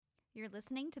You're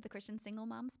listening to the Christian Single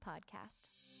Moms Podcast.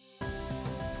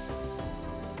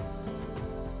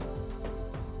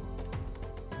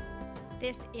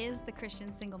 This is the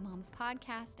Christian Single Moms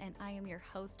Podcast, and I am your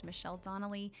host, Michelle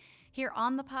Donnelly. Here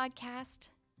on the podcast,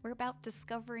 we're about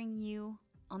discovering you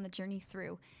on the journey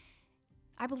through.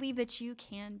 I believe that you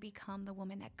can become the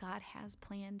woman that God has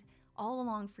planned all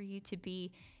along for you to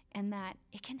be, and that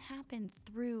it can happen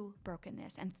through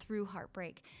brokenness and through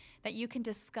heartbreak, that you can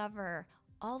discover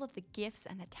all of the gifts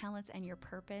and the talents and your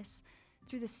purpose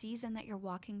through the season that you're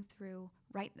walking through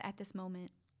right at this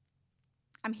moment.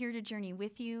 I'm here to journey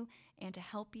with you and to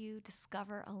help you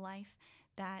discover a life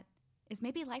that is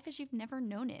maybe life as you've never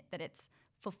known it, that it's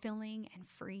fulfilling and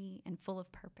free and full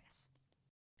of purpose.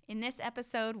 In this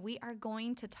episode, we are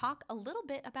going to talk a little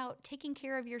bit about taking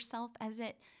care of yourself as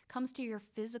it comes to your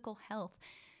physical health.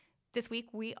 This week,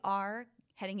 we are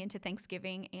heading into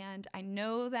Thanksgiving, and I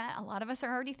know that a lot of us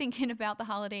are already thinking about the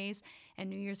holidays and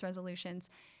New Year's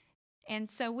resolutions. And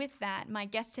so with that, my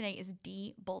guest today is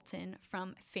Dee Bolton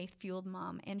from Faith Fueled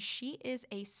Mom, and she is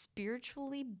a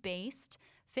spiritually based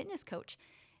fitness coach.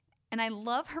 And I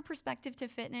love her perspective to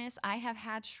fitness. I have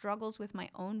had struggles with my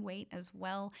own weight as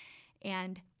well,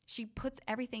 and she puts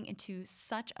everything into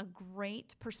such a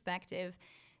great perspective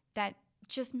that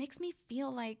just makes me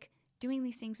feel like doing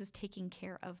these things is taking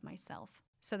care of myself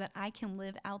so that I can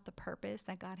live out the purpose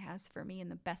that God has for me in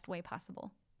the best way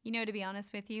possible. You know, to be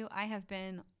honest with you, I have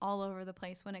been all over the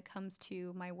place when it comes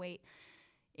to my weight.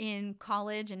 In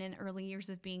college and in early years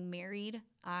of being married,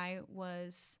 I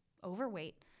was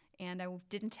overweight and I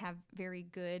didn't have very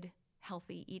good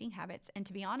healthy eating habits. And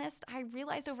to be honest, I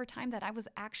realized over time that I was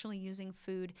actually using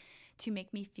food to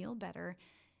make me feel better.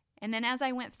 And then as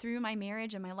I went through my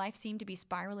marriage and my life seemed to be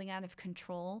spiraling out of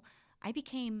control, I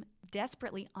became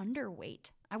desperately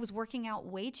underweight. I was working out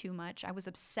way too much. I was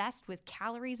obsessed with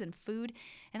calories and food,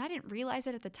 and I didn't realize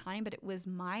it at the time, but it was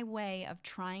my way of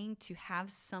trying to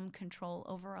have some control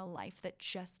over a life that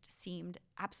just seemed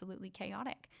absolutely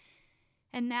chaotic.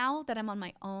 And now that I'm on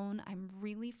my own, I'm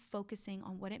really focusing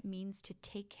on what it means to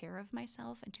take care of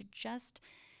myself and to just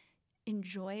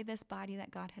enjoy this body that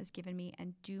God has given me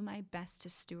and do my best to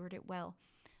steward it well.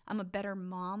 I'm a better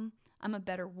mom. I'm a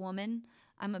better woman.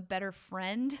 I'm a better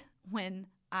friend when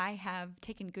I have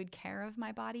taken good care of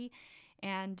my body,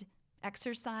 and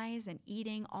exercise and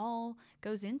eating all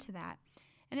goes into that.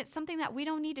 And it's something that we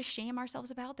don't need to shame ourselves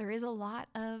about. There is a lot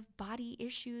of body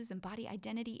issues and body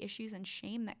identity issues and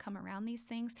shame that come around these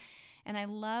things. And I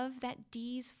love that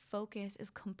Dee's focus is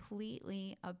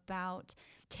completely about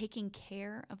taking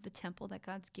care of the temple that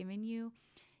God's given you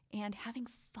and having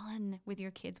fun with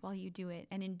your kids while you do it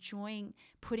and enjoying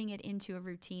putting it into a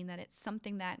routine, that it's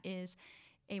something that is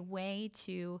a way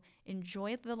to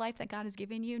enjoy the life that God has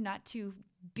given you, not to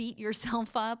beat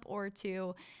yourself up or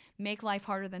to make life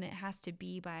harder than it has to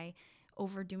be by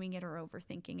overdoing it or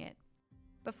overthinking it.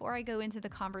 Before I go into the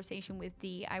conversation with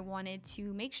Dee, I wanted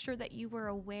to make sure that you were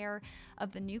aware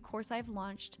of the new course I've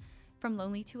launched, From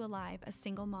Lonely to Alive, a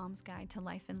single mom's guide to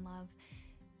life and love.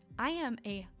 I am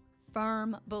a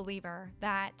firm believer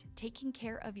that taking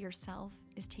care of yourself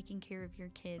is taking care of your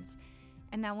kids.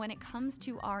 And that when it comes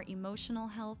to our emotional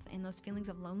health and those feelings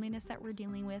of loneliness that we're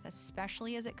dealing with,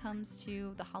 especially as it comes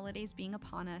to the holidays being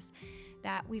upon us,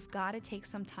 that we've got to take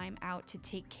some time out to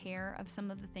take care of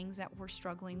some of the things that we're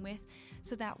struggling with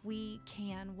so that we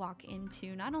can walk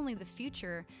into not only the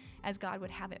future as God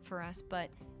would have it for us, but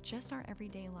just our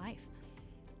everyday life.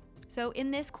 So in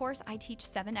this course, I teach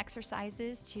 7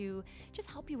 exercises to just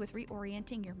help you with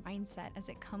reorienting your mindset as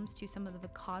it comes to some of the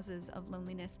causes of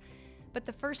loneliness. But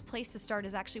the first place to start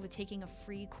is actually with taking a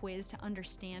free quiz to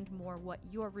understand more what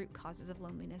your root causes of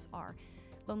loneliness are.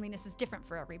 Loneliness is different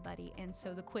for everybody, and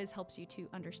so the quiz helps you to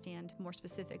understand more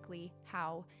specifically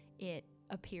how it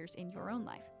appears in your own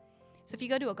life. So if you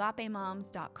go to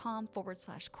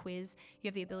agapemoms.com/quiz, you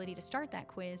have the ability to start that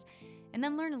quiz and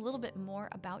then learn a little bit more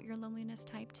about your loneliness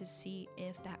type to see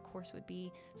if that course would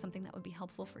be something that would be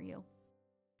helpful for you.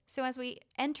 So as we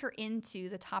enter into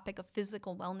the topic of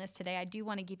physical wellness today, I do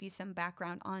want to give you some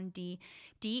background on Dee.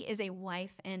 Dee is a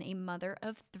wife and a mother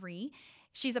of 3.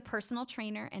 She's a personal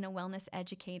trainer and a wellness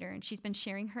educator, and she's been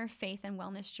sharing her faith and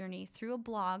wellness journey through a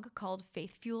blog called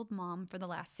Faith Fueled Mom for the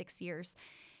last 6 years.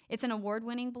 It's an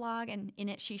award-winning blog, and in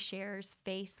it she shares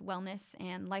faith, wellness,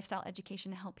 and lifestyle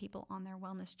education to help people on their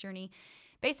wellness journey.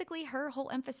 Basically, her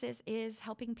whole emphasis is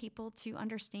helping people to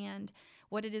understand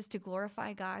what it is to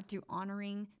glorify God through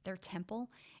honoring their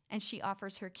temple, and she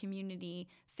offers her community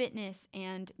fitness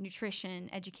and nutrition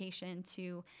education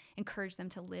to encourage them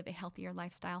to live a healthier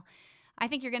lifestyle. I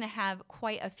think you're going to have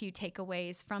quite a few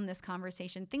takeaways from this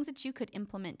conversation, things that you could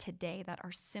implement today that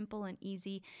are simple and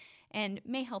easy and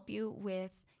may help you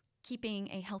with keeping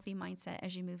a healthy mindset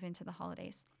as you move into the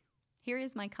holidays. Here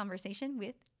is my conversation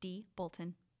with Dee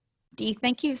Bolton. Dee,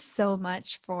 thank you so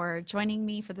much for joining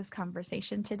me for this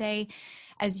conversation today.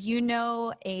 As you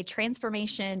know, a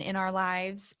transformation in our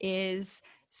lives is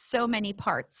so many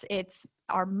parts. It's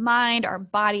our mind, our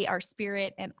body, our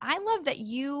spirit. And I love that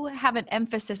you have an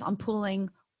emphasis on pulling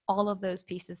all of those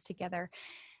pieces together.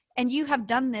 And you have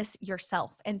done this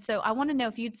yourself. And so I want to know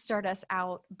if you'd start us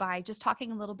out by just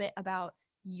talking a little bit about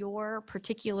your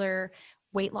particular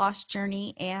weight loss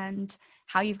journey and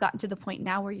how you've gotten to the point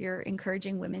now where you're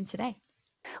encouraging women today.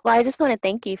 Well, I just want to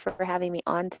thank you for having me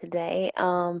on today.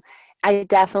 I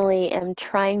definitely am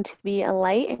trying to be a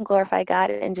light and glorify God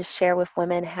and just share with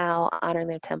women how honoring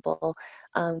their temple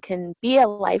can be a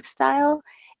lifestyle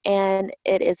and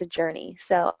it is a journey.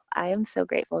 So I am so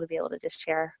grateful to be able to just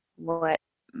share what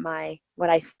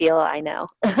I feel I know.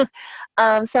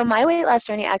 So my weight loss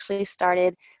journey actually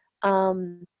started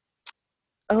um,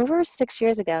 over 6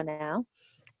 years ago now.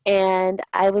 And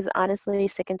I was honestly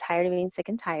sick and tired of being sick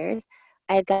and tired.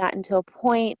 I had gotten to a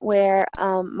point where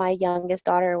my youngest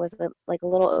daughter was like a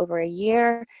little over a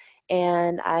year,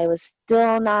 and I was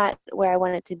still not where I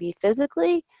wanted to be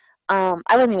physically. I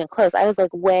wasn't even close. I was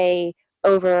like way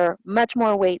over, much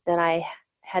more weight than I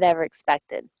had ever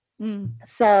expected. Mm.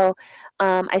 So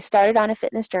I started on a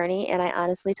fitness journey, and I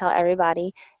honestly tell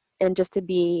everybody, and just to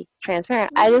be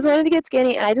transparent, I just wanted to get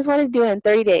skinny, and I just wanted to do it in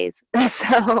 30 days.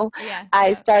 So Yeah. I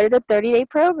Yeah. started a 30-day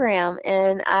program,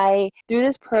 and through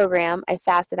this program, I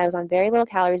fasted. I was on very little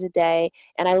calories a day,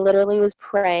 and I literally was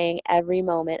praying every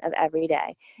moment of every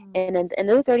day. Mm. And at the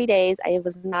end of the 30 days, I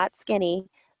was not skinny,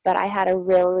 but I had a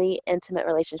really intimate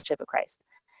relationship with Christ.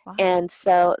 Wow. And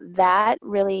so that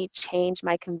really changed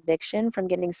my conviction from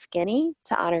getting skinny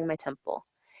to honoring my temple.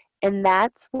 And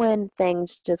that's when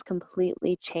things just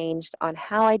completely changed on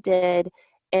how I did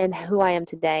and who I am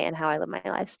today and how I live my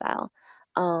lifestyle.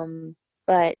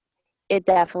 But it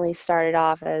definitely started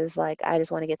off as like, I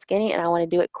just want to get skinny and I want to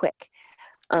do it quick.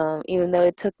 Even though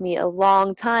it took me a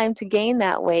long time to gain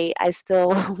that weight, I still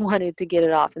wanted to get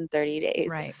it off in 30 days.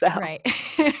 Right. So. Right.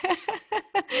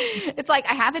 It's like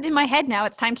I have it in my head now.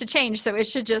 It's time to change. So it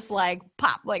should just like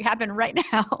pop, like happen right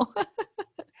now.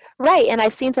 Right, and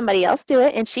I've seen somebody else do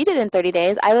it, and she did it in 30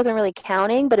 days. I wasn't really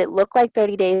counting, but it looked like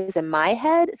 30 days in my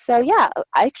head. So yeah,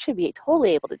 I should be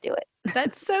totally able to do it.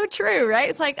 That's so true, right?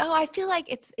 It's like, oh, I feel like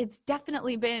it's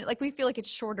definitely been like we feel like it's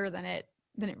shorter than it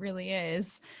really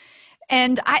is.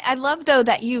 And I love though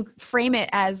that you frame it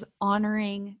as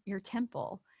honoring your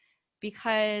temple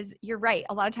because you're right.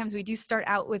 A lot of times we do start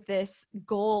out with this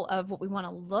goal of what we want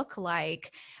to look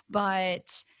like,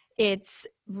 but it's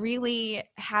really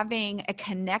having a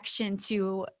connection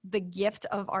to the gift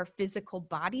of our physical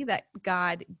body that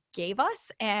God gave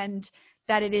us and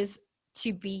that it is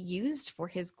to be used for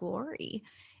his glory.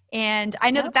 And I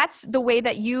know that Yep. that's the way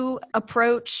that you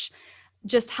approach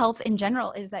just health in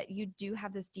general is that you do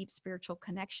have this deep spiritual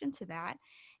connection to that.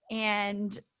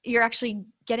 And you're actually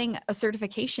getting a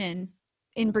certification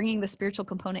in bringing the spiritual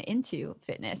component into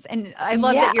fitness. And I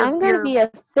love Yeah, that I'm going to you're be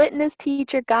a fitness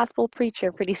teacher, gospel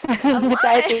preacher pretty I soon, love which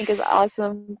I think it. is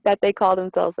awesome that they call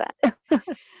themselves that.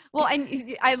 Well,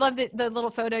 and I love the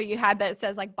little photo you had that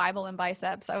says like Bible and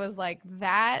biceps. I was like,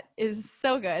 that is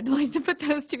so good, like to put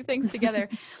those two things together.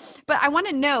 But I want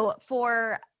to know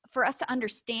for us to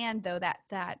understand though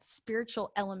that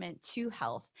spiritual element to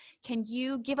health, can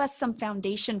you give us some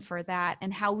foundation for that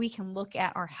and how we can look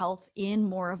at our health in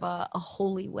more of a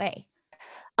holy way?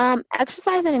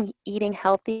 Exercising and eating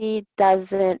healthy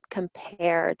doesn't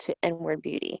compare to inward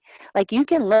beauty. Like you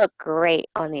can look great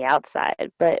on the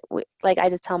outside, but like I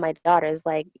just tell my daughters,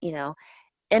 like,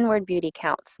 inward beauty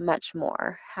counts much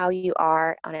more. How you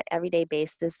are on an everyday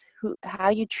basis, how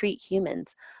you treat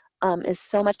humans, is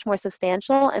so much more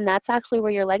substantial, and that's actually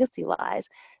where your legacy lies.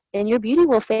 And your beauty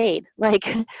will fade. Like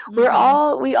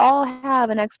Mm-hmm. we all have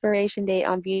an expiration date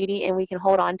on beauty, and we can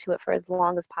hold on to it for as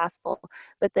long as possible.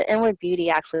 But the inward beauty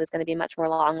actually is going to be much more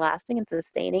long lasting and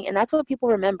sustaining, and that's what people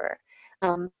remember.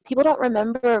 People don't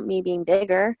remember me being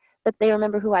bigger, but they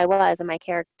remember who I was and my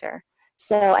character.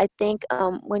 So I think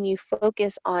when you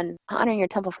focus on honoring your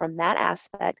temple from that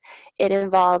aspect, it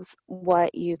involves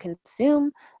what you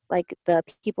consume, like the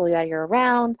people that you're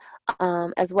around,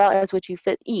 as well as what you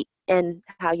eat and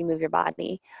how you move your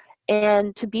body.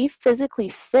 And to be physically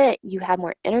fit, you have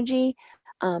more energy.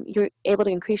 You're able to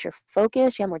increase your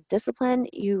focus. You have more discipline.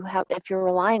 If you're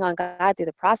relying on God through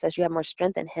the process, you have more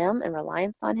strength in Him and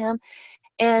reliance on Him.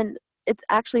 And it's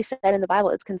actually said in the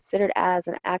Bible, it's considered as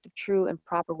an act of true and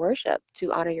proper worship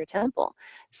to honor your temple.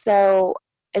 So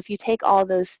if you take all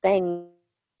those things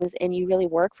and you really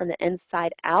work from the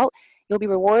inside out, you'll be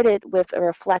rewarded with a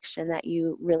reflection that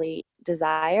you really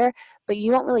desire, but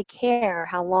you won't really care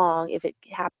how long, if it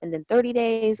happened in 30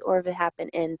 days or if it happened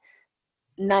in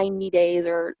 90 days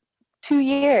or 2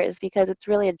 years, because it's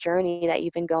really a journey that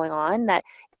you've been going on that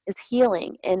is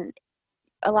healing. And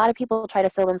a lot of people try to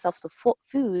fill themselves with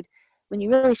food when you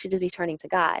really should just be turning to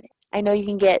God. I know you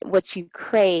can get what you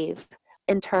crave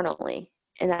internally,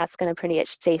 and that's going to pretty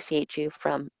much satiate you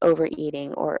from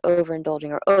overeating or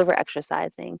overindulging or over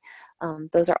exercising.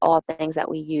 Those are all things that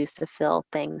we use to fill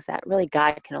things that really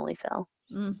God can only fill.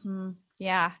 Mm-hmm.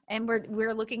 Yeah. And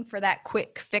we're looking for that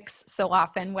quick fix so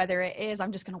often, whether it is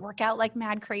I'm just going to work out like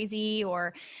mad crazy,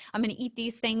 or I'm going to eat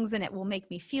these things and it will make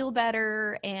me feel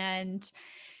better. And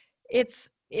it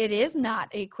is not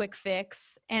a quick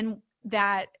fix. And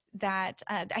I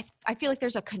feel like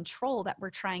there's a control that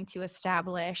we're trying to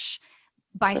establish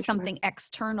by For sure. something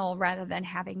external, rather than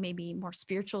having maybe more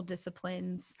spiritual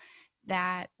disciplines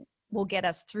that will get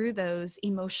us through those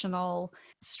emotional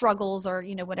struggles, or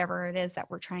whatever it is that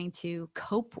we're trying to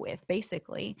cope with,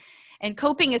 basically. And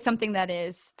coping is something that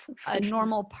is a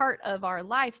normal part of our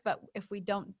life, but if we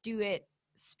don't do it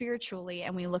spiritually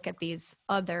and we look at these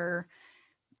other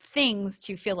things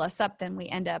to fill us up, then we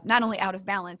end up not only out of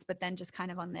balance, but then just kind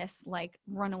of on this like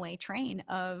runaway train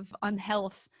of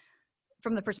unhealth,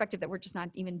 from the perspective that we're just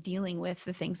not even dealing with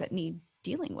the things that need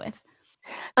dealing with.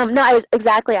 No,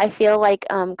 exactly. I feel like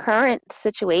current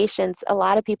situations, a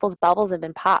lot of people's bubbles have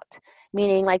been popped,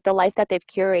 meaning like the life that they've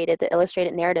curated, the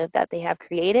illustrated narrative that they have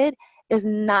created is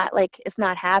not like, it's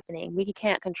not happening. We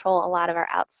can't control a lot of our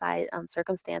outside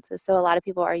circumstances. So a lot of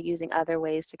people are using other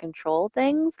ways to control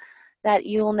things that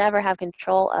you will never have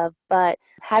control of. But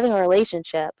having a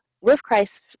relationship with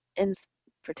Christ in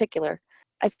particular,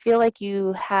 I feel like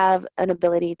you have an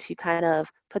ability to kind of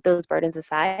put those burdens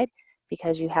aside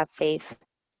because you have faith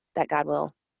that God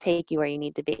will take you where you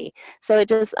need to be. So it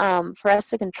just for us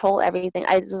to control everything,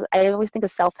 I always think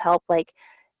of self-help. Like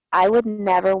I would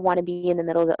never want to be in the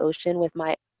middle of the ocean with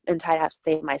my and try to have to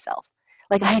save myself.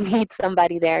 Like I need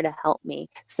somebody there to help me.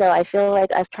 So I feel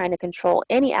like us trying to control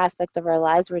any aspect of our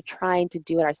lives, we're trying to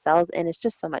do it ourselves, and it's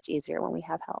just so much easier when we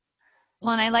have help.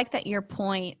 Well, and I like that your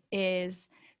point is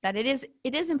that it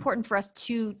is important for us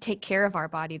to take care of our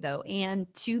body, though,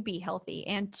 and to be healthy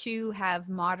and to have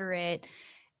moderate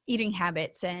eating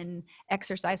habits and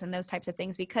exercise and those types of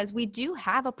things, because we do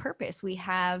have a purpose. We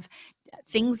have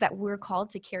things that we're called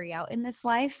to carry out in this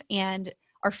life, and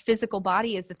our physical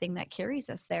body is the thing that carries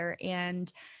us there.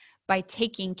 And by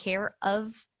taking care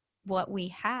of what we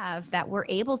have, that we're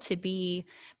able to be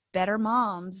better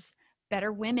moms,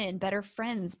 better women, better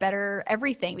friends, better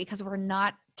everything, because we're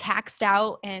not taxed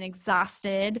out and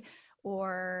exhausted,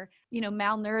 or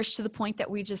malnourished to the point that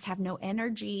we just have no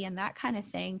energy and that kind of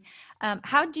thing.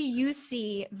 How do you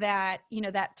see that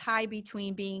that tie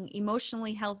between being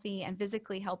emotionally healthy and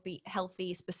physically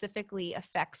healthy specifically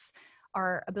affects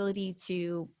our ability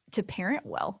to parent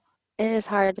well? It is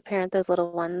hard to parent those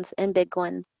little ones and big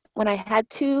ones. When I had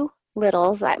two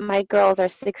littles, my girls are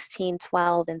 16,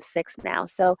 12, and 6 now.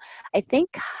 So I think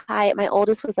my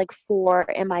oldest was like 4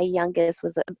 and my youngest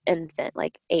was an infant,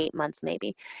 like 8 months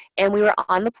maybe. And we were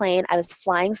on the plane. I was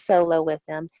flying solo with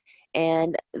them.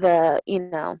 And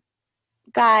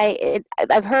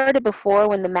I've heard it before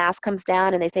when the mask comes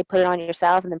down and they say put it on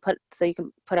yourself and then so you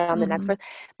can put it on the next Mm-hmm. person.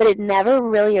 But it never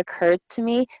really occurred to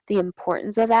me the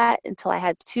importance of that until I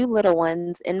had two little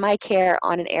ones in my care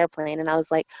on an airplane. And I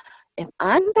was like, if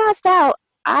I'm passed out,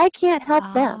 I can't help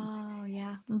them. Oh,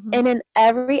 yeah. Mm-hmm. And in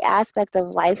every aspect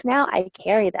of life now, I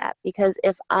carry that because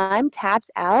if I'm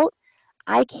tapped out,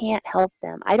 I can't help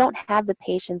them. I don't have the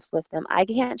patience with them. I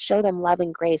can't show them love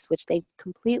and grace, which they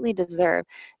completely deserve,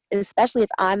 especially if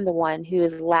I'm the one who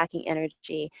is lacking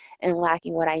energy and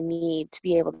lacking what I need to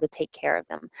be able to take care of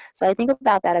them. So I think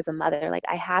about that as a mother. Like,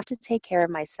 I have to take care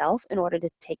of myself in order to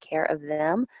take care of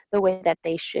them the way that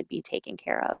they should be taken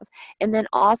care of. And then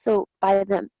also, by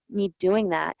me doing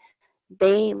that,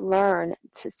 they learn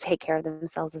to take care of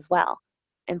themselves as well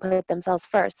and put themselves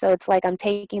first. So it's like I'm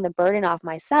taking the burden off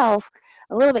myself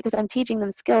a little bit because I'm teaching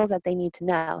them skills that they need to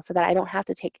know so that I don't have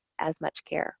to take as much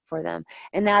care for them.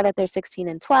 And now that they're 16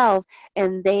 and 12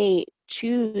 and they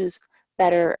choose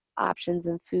better options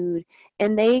in food,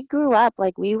 and they grew up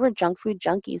like we were junk food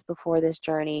junkies before this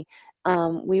journey.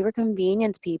 We were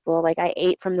convenience people. Like I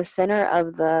ate from the center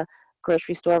of the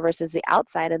grocery store versus the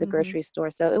outside of the Mm-hmm. grocery store.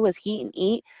 So it was heat and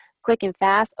eat, quick and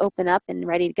fast, open up and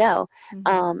ready to go.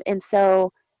 Mm-hmm. And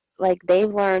so like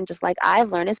they've learned, just like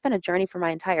I've learned, it's been a journey for my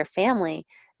entire family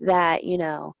that,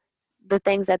 the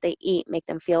things that they eat make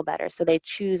them feel better. So they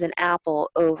choose an apple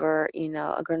over,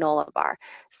 a granola bar.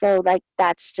 So like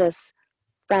that's just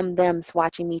from them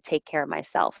watching me take care of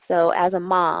myself. So as a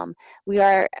mom, we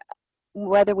are,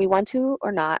 whether we want to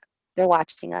or not, they're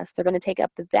watching us. They're going to take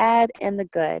up the bad and the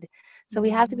good. So we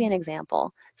have to be an Mhm.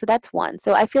 example. So that's one.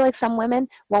 So I feel like some women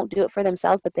won't do it for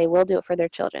themselves, but they will do it for their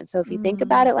children. So if you think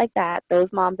about Mhm. it like that,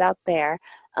 those moms out there,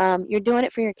 you're doing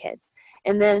it for your kids.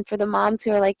 And then for the moms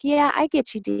who are like, yeah, I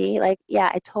get you, Dee. Like,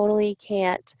 yeah, I totally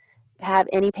can't have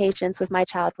any patience with my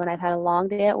child when I've had a long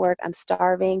day at work. I'm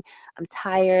starving. I'm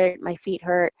tired. My feet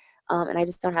hurt. And I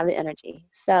just don't have the energy.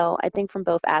 So I think from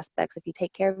both aspects, if you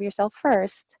take care of yourself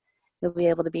first, you'll be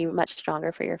able to be much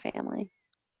stronger for your family.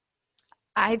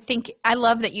 I think I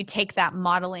love that you take that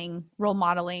role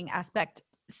modeling aspect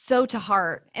so to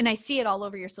heart. And I see it all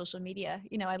over your social media.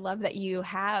 I love that you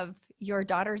have your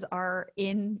daughters are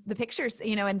in the pictures,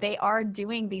 and they are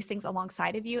doing these things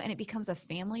alongside of you, and it becomes a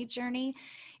family journey.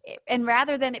 And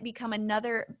rather than it become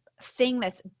another thing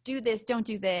that's do this, don't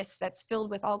do this, that's filled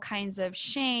with all kinds of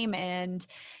shame and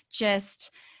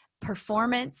just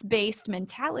performance based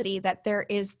mentality, that there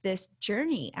is this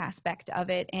journey aspect of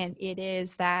it. And it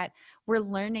is that we're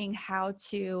learning how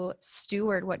to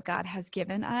steward what God has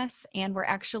given us, and we're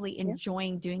actually Yeah.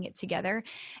 enjoying doing it together.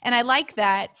 And I like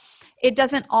that it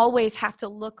doesn't always have to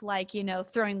look like,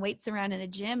 throwing weights around in a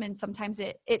gym. And sometimes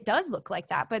it does look like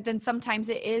that. But then sometimes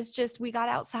it is just we got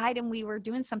outside and we were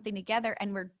doing something together,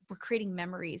 and we're creating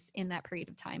memories in that period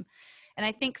of time. And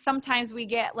I think sometimes we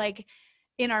get like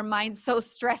in our minds so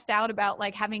stressed out about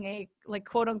like having a like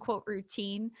quote unquote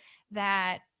routine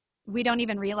that we don't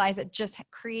even realize that just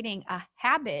creating a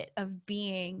habit of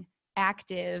being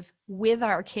active with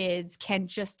our kids can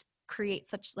just create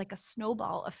such like a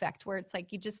snowball effect, where it's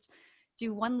like you just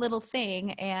do one little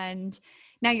thing and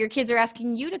now your kids are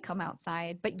asking you to come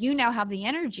outside, but you now have the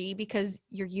energy because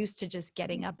you're used to just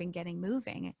getting up and getting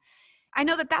moving. I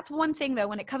know that that's one thing though,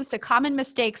 when it comes to common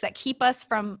mistakes that keep us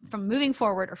from moving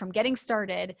forward or from getting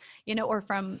started, or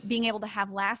from being able to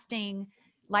have lasting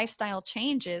lifestyle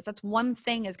changes. That's one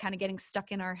thing, is kind of getting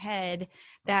stuck in our head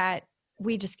that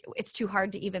it's too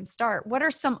hard to even start. What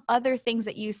are some other things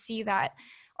that you see that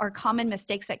are common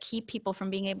mistakes that keep people from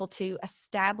being able to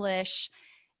establish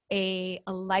a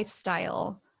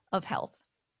lifestyle of health?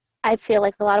 I feel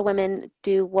like a lot of women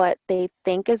do what they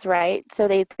think is right. So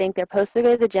they think they're supposed to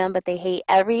go to the gym, but they hate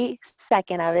every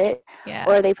second of it. Yeah.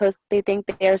 Or they think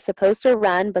they're supposed to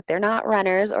run, but they're not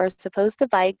runners, or supposed to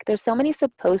bike. There's so many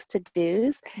supposed to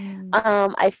do's.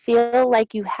 Mm. I feel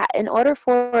like in order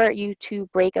for you to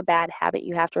break a bad habit,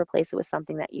 you have to replace it with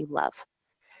something that you love.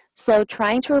 So,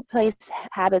 trying to replace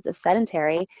habits of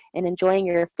sedentary and enjoying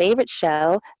your favorite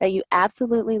show that you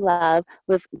absolutely love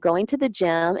with going to the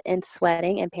gym and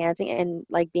sweating and panting and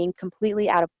like being completely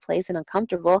out of place and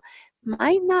uncomfortable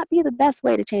might not be the best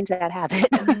way to change that habit.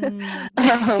 Mm.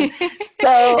 um,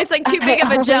 so, It's like too big I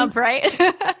of a always, jump, right?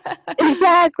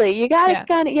 exactly, you got to Yeah.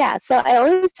 kind of, yeah. So, I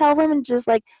always tell women just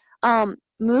like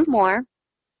move more.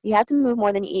 You have to move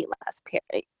more than you eat less,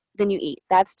 period. Than you eat.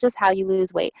 That's just how you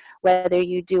lose weight. Whether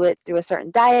you do it through a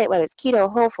certain diet, whether it's keto,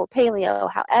 whole food,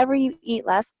 paleo, however you eat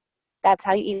less, that's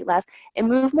how you eat less. And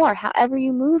move more, however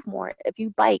you move more. If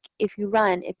you bike, if you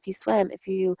run, if you swim, if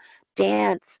you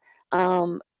dance,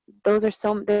 um, there's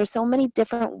so many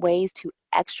different ways to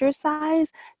exercise.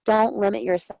 Don't limit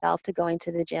yourself to going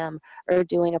to the gym or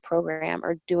doing a program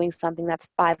or doing something that's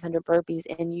 500 burpees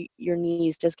and your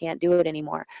knees just can't do it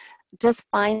anymore. Just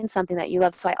find something that you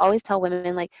love. So I always tell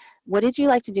women, like, what did you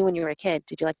like to do when you were a kid?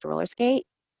 Did you like to roller skate?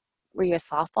 Were you a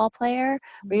softball player?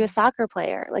 Were you a Mm. soccer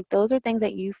player? Like, those are things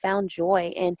that you found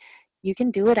joy in. You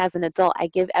can do it as an adult. I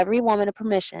give every woman a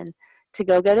permission to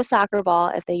go get a soccer ball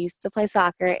if they used to play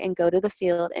soccer and go to the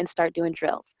field and start doing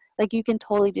drills. Like, you can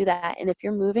totally do that. And if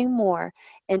you're moving more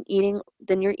and eating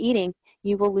than you're eating,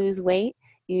 you will lose weight.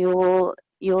 You'll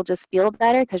just feel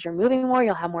better because you're moving more.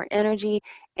 You'll have more energy,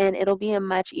 and it'll be a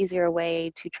much easier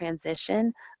way to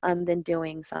transition than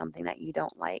doing something that you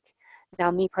don't like. Now,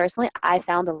 me personally, I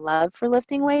found a love for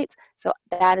lifting weights, so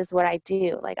that is what I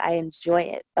do. Like, I enjoy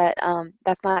it, but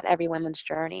that's not every woman's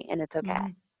journey, and it's okay.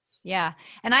 Mhm. Yeah.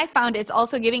 And I found it's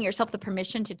also giving yourself the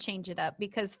permission to change it up,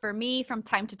 because for me from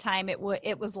time to time it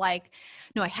was like,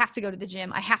 no, I have to go to the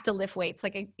gym. I have to lift weights.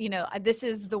 Like, this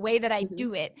is the way that I Hmm.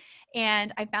 do it.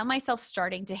 And I found myself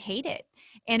starting to hate it.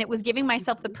 And it was giving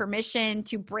myself the Hmm. permission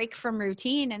to break from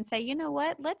routine and say, you know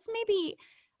what? Let's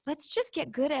just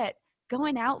get good at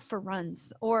going out for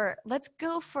runs, or let's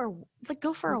go for a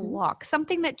Hmm. walk.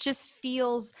 Something that just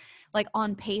feels like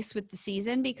on pace with the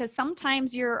season, because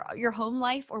sometimes your home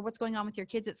life or what's going on with your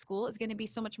kids at school is going to be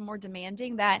so much more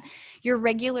demanding that your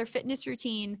regular fitness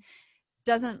routine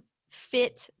doesn't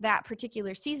fit that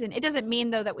particular season. It doesn't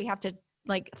mean though that we have to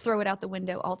like throw it out the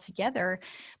window altogether,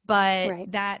 but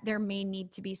Right. that there may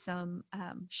need to be some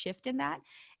shift in that.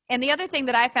 And the other thing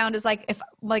that I found is like if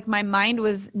like my mind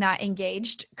was not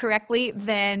engaged correctly,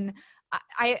 then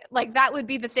I like that would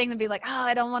be the thing to be like, oh,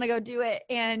 I don't want to go do it.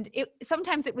 And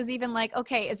sometimes it was even like,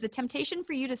 okay, is the temptation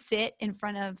for you to sit in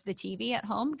front of the TV at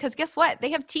home? Because guess what? They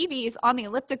have TVs on the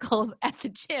ellipticals at the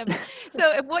gym. So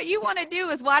if what you want to do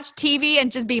is watch TV and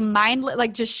just be mindless,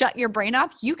 like just shut your brain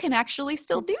off, you can actually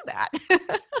still do that.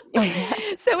 Yeah.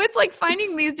 So it's like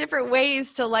finding these different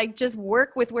ways to like just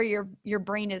work with where your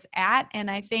brain is at. And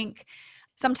I think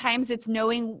sometimes it's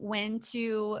knowing when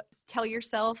to tell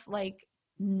yourself like,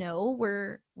 no,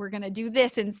 we're going to do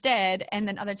this instead. And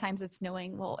then other times it's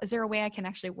knowing, well, is there a way I can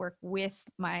actually work with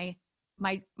my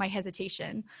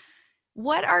hesitation?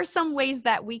 What are some ways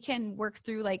that we can work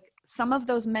through like some of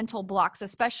those mental blocks,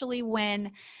 especially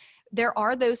when there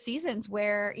are those seasons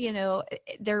where, you know,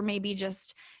 there may be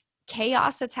just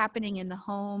chaos that's happening in the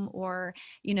home, or,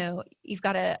 you know, you've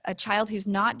got a child who's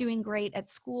not doing great at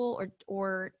school,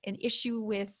 or an issue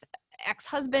with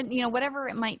ex-husband, you know, whatever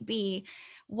it might be.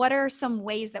 What are some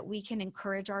ways that we can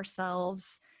encourage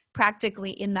ourselves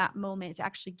practically in that moment to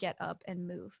actually get up and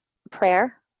move?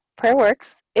 Prayer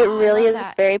works. It Oh, I really love is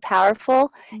that. very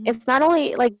powerful. Mm-hmm. It's not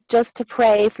only like just to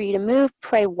pray for you to move,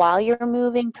 pray while you're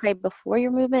moving, pray before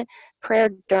your movement, prayer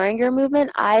during your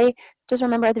movement. I just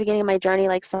remember at the beginning of my journey,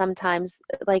 like sometimes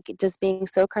like just being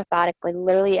so cathartic, like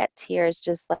literally at tears,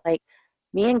 just like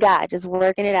me and God just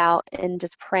working it out and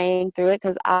just praying through it,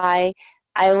 because I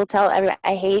will tell everyone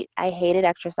I hated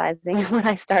exercising when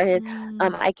I started.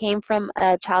 Mm, I came from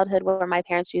a childhood where my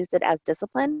parents used it as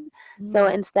discipline. So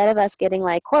mm, instead of us getting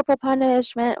like corporal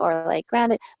punishment or like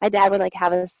grounded, my dad would like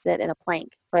have us sit in a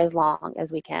plank for as long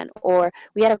as we can. Or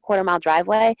we had a 1/4 mile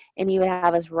driveway and he would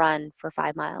have us run for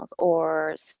 5 miles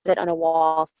or sit on a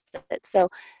wall sit. So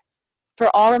for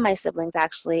all of my siblings,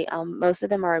 actually, most of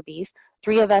them are obese.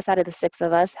 3 of us out of the 6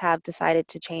 of us have decided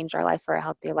to change our life for a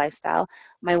healthier lifestyle.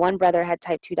 My one brother had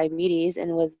type 2 diabetes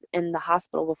and was in the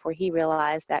hospital before he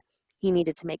realized that he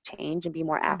needed to make change and be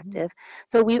more mm-hmm. active.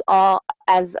 So we all,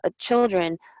 as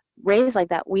children raised like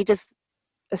that, we just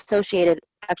associated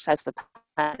exercise with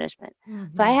punishment.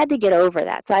 So I Mm-hmm. had to get over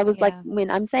that. So I was like, Yeah.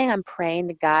 when I'm saying I'm praying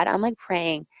to God, I'm like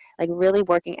praying, like really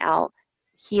working out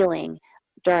healing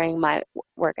during my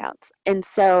workouts. And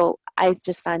so I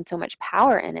just find so much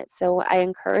power in it. So I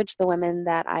encourage the women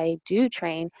that I do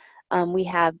train. We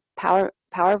have power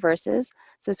verses,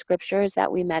 so scriptures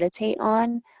that we meditate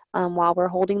on while we're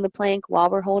holding the plank,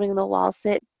 while we're holding the wall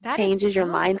sit, That is changes your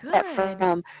so mindset good.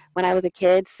 from when I was a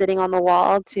kid sitting on the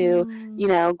wall to, Mm, you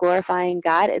know, glorifying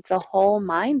God. It's a whole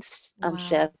mind wow.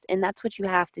 shift, and that's what you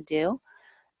have to do.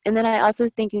 And then I also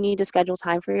think you need to schedule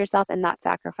time for yourself and not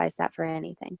sacrifice that for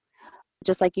anything.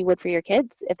 Just like you would for your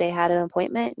kids. If they had an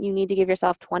appointment, you need to give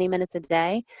yourself 20 minutes a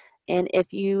day. And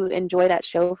if you enjoy that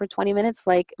show for 20 minutes,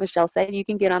 like Michelle said, you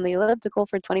can get on the elliptical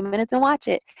for 20 minutes and watch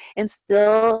it and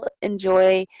still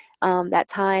enjoy that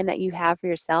time that you have for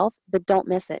yourself, but don't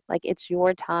miss it. Like it's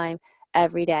your time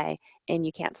every day, and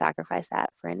you can't sacrifice that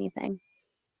for anything.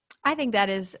 I think that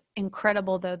is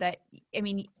incredible, though, that, I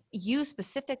mean, you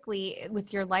specifically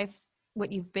with your life,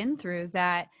 what you've been through,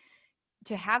 that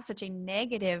to have such a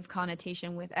negative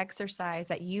connotation with exercise,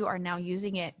 that you are now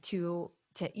using it to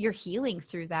you're healing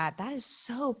through that. That is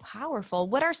so powerful.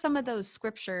 What are some of those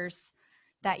scriptures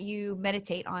that you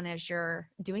meditate on as you're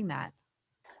doing that?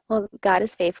 Well, God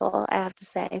is faithful, I have to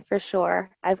say, for sure.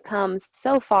 I've come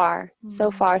so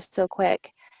Mm. far, so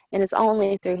quick, and it's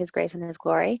only through His grace and His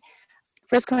glory.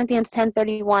 1 Corinthians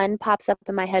 10:31 pops up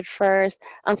in my head first.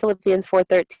 Philippians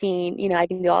 4:13, you know, I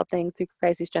can do all things through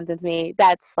Christ who strengthens me.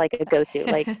 That's like a go-to.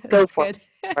 Like, go That's for good.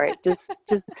 it. Just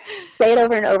say it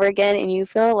over and over again, and you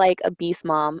feel like a beast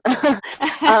mom.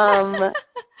 um,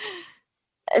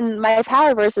 and my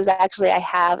power verses actually I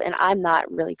have, and I'm not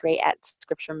really great at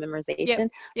scripture Yep. memorization,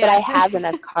 but I Yeah. have them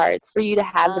as cards for you to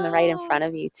have them right in Oh, front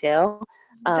of you too, so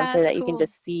that's that you can cool.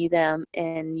 just see them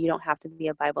and you don't have to be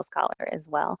a Bible scholar as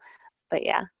well. But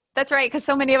yeah. That's right. Because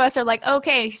so many of us are like,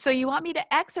 okay, so you want me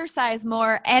to exercise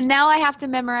more, and now I have to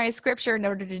memorize scripture in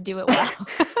order to do it well.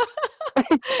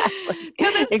 Exactly.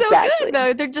 No, that's so good Exactly.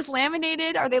 though. They're just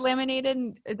laminated. Are they laminated?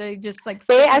 And are they just like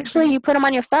They sitting in front actually, of you? you put them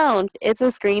on your phone. It's a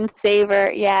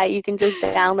screensaver. Yeah, you can just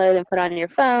download and put on your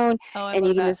phone, Oh, I and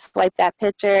you love can that. just swipe that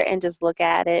picture and just look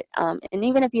at it. And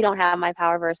even if you don't have my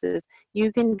power verses,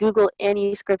 you can Google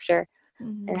any scripture and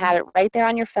Mm-hmm. have it right there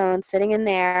on your phone, sitting in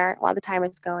there while the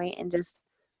timer's going, and just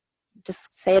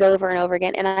say it over and over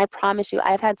again. And I promise you,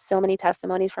 I've had so many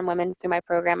testimonies from women through my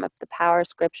program of the power of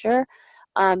scripture,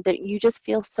 that you just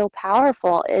feel so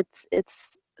powerful. It's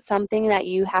something that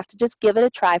you have to just give it a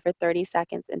try for 30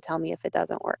 seconds and tell me if it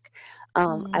doesn't work.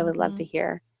 I would love Mm-hmm. to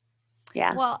hear.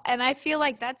 Yeah. Well, and I feel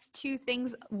like that's two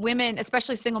things women,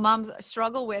 especially single moms,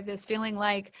 struggle with, is feeling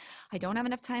like I don't have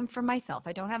enough time for myself.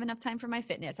 I don't have enough time for my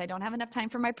fitness. I don't have enough time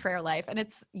for my prayer life. And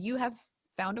you have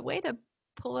found a way to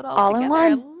pull it all All in together. I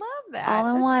one. love All that.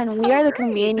 in That's one. so great.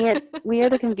 We are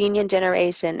the convenient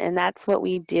generation, and that's what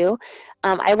we do.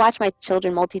 I watch my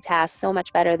children multitask so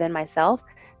much better than myself.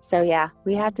 So yeah,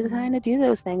 we have to Mhm. kind of do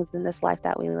those things in this life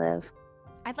that we live.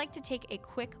 I'd like to take a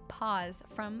quick pause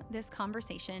from this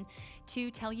conversation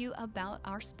to tell you about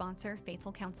our sponsor,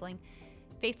 Faithful Counseling.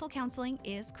 Faithful Counseling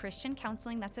is Christian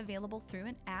counseling that's available through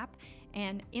an app.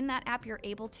 And in that app, you're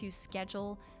able to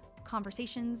schedule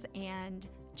conversations and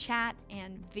chat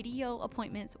and video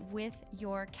appointments with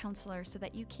your counselor so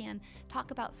that you can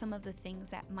talk about some of the things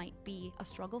that might be a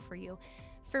struggle for you.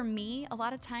 For me, a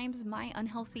lot of times my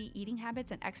unhealthy eating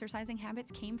habits and exercising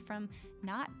habits came from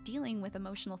not dealing with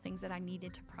emotional things that I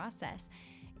needed to process.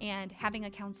 And having a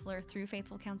counselor through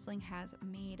Faithful Counseling has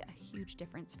made a huge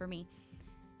difference for me.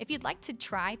 If you'd like to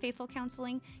try Faithful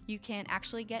Counseling, you can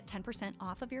actually get 10%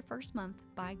 off of your first month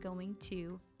by going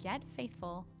to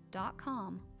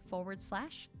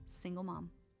getfaithful.com/single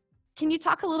mom. Can you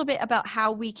talk a little bit about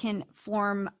how we can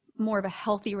form more of a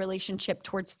healthy relationship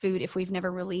towards food if we've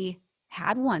never really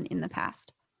had one in the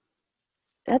past?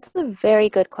 That's a very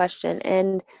good question.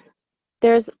 And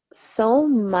there's so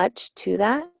much to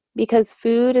that because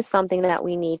food is something that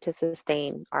we need to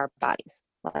sustain our bodies.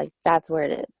 Like that's where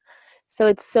it is. So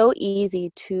it's so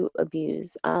easy to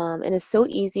abuse, and it's so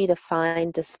easy to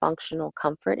find dysfunctional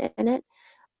comfort in it,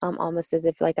 almost as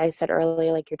if, like I said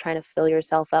earlier, like you're trying to fill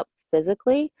yourself up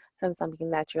physically from something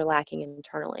that you're lacking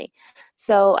internally.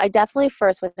 So I definitely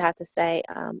first would have to say,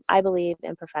 I believe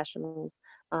in professionals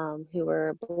who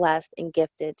are blessed and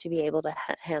gifted to be able to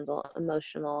handle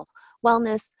emotional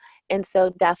wellness. And so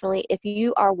definitely, if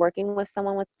you are working with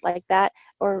someone with like that,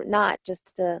 or not,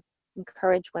 just to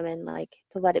encourage women like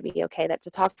to let it be okay, that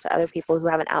to talk to other people who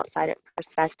have an outside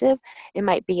perspective, it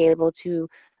might be able to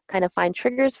kind of find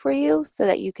triggers for you so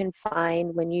that you can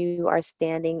find when you are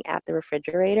standing at the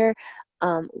refrigerator,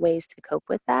 ways to cope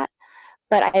with that.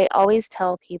 But I always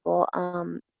tell people,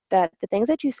 that the things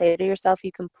that you say to yourself,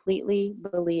 you completely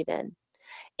believe in.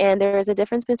 And there is a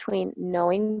difference between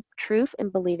knowing truth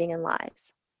and believing in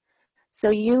lies. So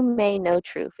you may know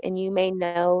truth and you may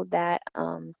know that,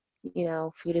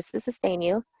 food is to sustain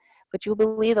you, but you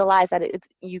believe the lies that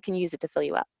you can use it to fill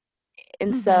you up.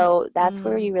 And Mm-hmm. so that's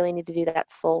where Mm. you really need to do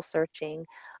that soul searching.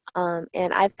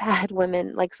 And I've had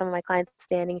women, like some of my clients,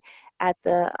 standing at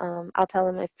I'll tell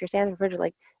them, if you're standing in the refrigerator,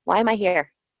 like, why am I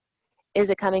here? Is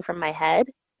it coming from my head?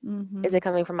 Is Mm-hmm. it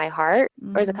coming from my heart?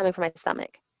 Or is it Mm-hmm. coming from my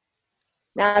stomach?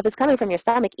 Now, if it's coming from your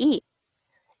stomach, eat.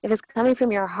 If it's coming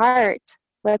from your heart,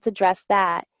 let's address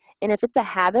that. And if it's a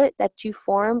habit that you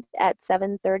formed at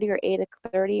 7:30 or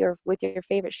 8:30, or with your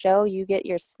favorite show, you get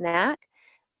your snack,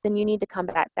 then you need to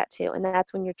combat that too. And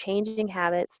that's when you're changing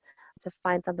habits to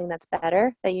find something that's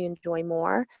better, that you enjoy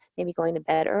more, maybe going to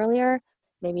bed earlier,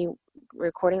 maybe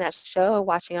recording that show or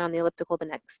watching it on the elliptical the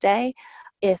next day.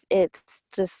 If it's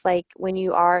just like when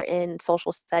you are in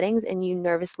social settings and you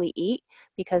nervously eat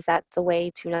because that's a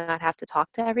way to not have to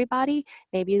talk to everybody,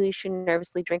 maybe you should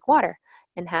nervously drink water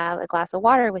and have a glass of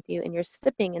water with you and you're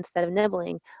sipping instead of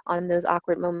nibbling on those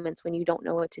awkward moments when you don't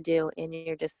know what to do and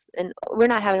you're just, and we're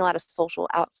not having a lot of social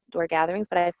outdoor gatherings,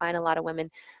 but I find a lot of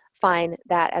women find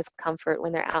that as comfort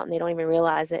when they're out and they don't even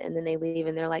realize it, and then they leave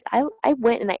and they're like, I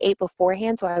went and I ate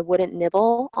beforehand so I wouldn't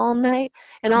nibble all night,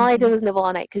 and all I did Mm-hmm. was nibble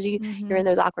all night, because you're Mm-hmm. in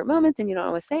those awkward moments and you don't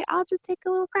know what to say. I'll just take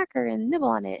a little cracker and nibble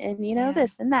on it, and Yeah.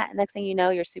 this and that, and next thing you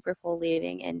know, you're super full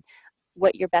leaving, and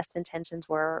what your best intentions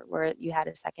were you had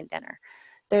a second dinner.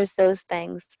 There's those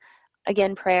things.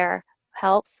 Again, prayer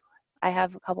helps. I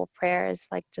have a couple prayers,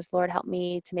 like, just Lord, help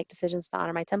me to make decisions to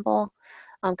honor my temple.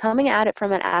 Coming at it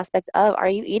from an aspect of, are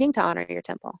you eating to honor your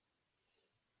temple?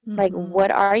 Like, Mm-hmm.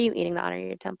 what are you eating to honor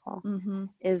your temple? Mm-hmm.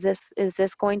 Is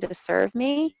this going to serve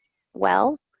me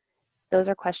well? Those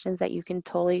are questions that you can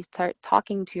totally start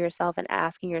talking to yourself and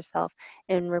asking yourself,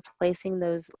 and replacing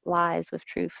those lies with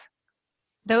truth.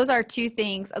 Those are two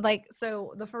things. Like,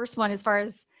 so the first one, as far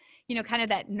as, kind of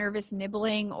that nervous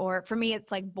nibbling, or for me,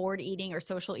 it's like bored eating or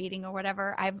social eating or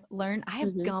whatever. I've learned I have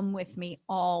Mhm. gum with me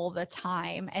all the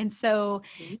time. And so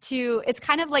Mhm. it's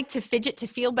kind of like to fidget to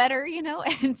feel better,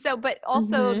 And so, but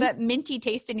also Mhm. that minty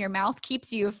taste in your mouth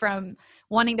keeps you from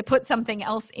wanting to put something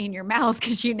else in your mouth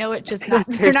because it just not,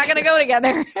 That's they're very not going to true. go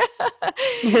together.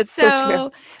 It's so true.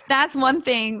 So that's one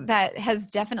thing that has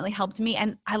definitely helped me.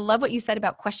 And I love what you said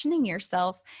about questioning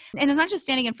yourself. And it's not just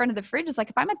standing in front of the fridge. It's like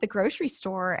if I'm at the grocery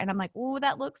store and I'm like, oh,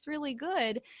 that looks really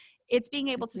good. It's being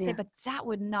able to say, Yeah. but that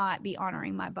would not be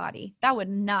honoring my body. That would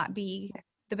not be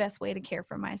the best way to care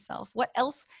for myself. What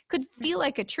else could feel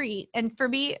like a treat? And for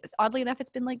me, oddly enough, it's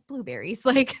been like blueberries.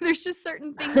 Like there's just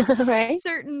certain things, Right?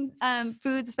 certain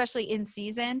foods, especially in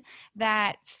season,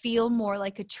 that feel more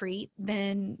like a treat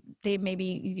than they maybe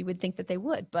you would think that they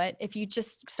would. But if you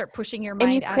just start pushing your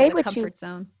And you mind out of crave the what you comfort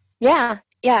zone. Yeah,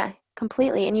 yeah,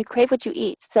 completely. And you crave what you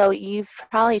eat. So you've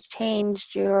probably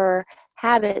changed your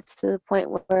habits to the point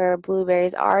where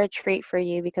blueberries are a treat for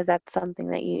you because that's something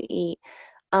that you eat.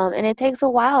 And it takes a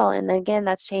while. And again,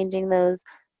 that's changing those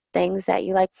things that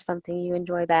you like for something you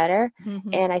enjoy better.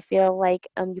 Mm-hmm. And I feel like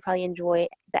you probably enjoy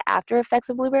the after effects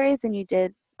of blueberries than you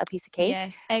did a piece of cake.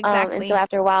 Yes, And so exactly.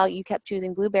 after a while, you kept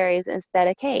choosing blueberries instead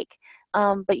of cake.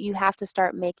 But you have to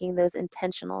start making those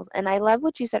intentionals. And I love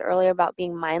what you said earlier about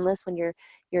being mindless when you're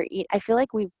eat. I feel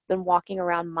like we've been walking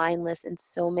around mindless in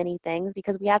so many things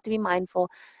because we have to be mindful.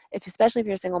 If especially if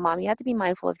you're a single mom, you have to be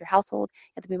mindful of your household.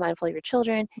 You have to be mindful of your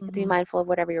children. You have to be Mm-hmm. mindful of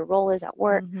whatever your role is at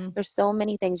work. Mm-hmm. There's so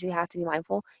many things you have to be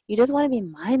mindful. You just want to be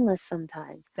mindless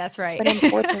sometimes, That's right. but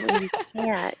unfortunately you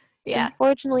can't. Yeah.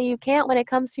 Unfortunately, you can't when it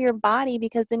comes to your body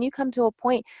because then you come to a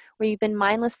point where you've been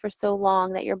mindless for so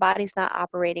long that your body's not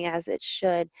operating as it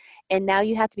should. And now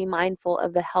you have to be mindful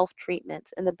of the health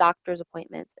treatments and the doctor's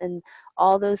appointments and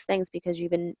all those things because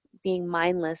you've been being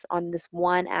mindless on this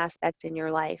one aspect in your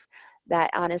life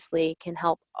that honestly can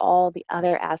help all the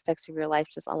other aspects of your life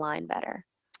just align better.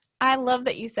 I love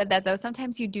that you said that though.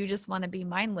 Sometimes you do just want to be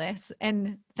mindless,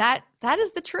 and that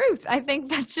is the truth. I think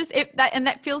that's just it.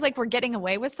 That feels like we're getting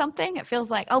away with something. It feels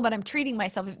like, oh, but I'm treating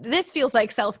myself. This feels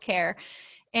like self-care,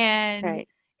 and Right.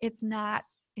 it's not.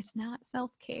 It's not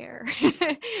self-care.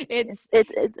 It's It's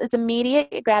it's it's it's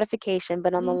immediate gratification,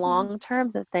 but on the mm-hmm. long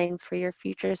terms of things for your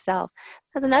future self.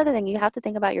 That's another thing. You have to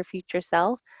think about your future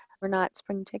self. We're not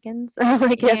spring chickens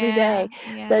like every Yeah, day.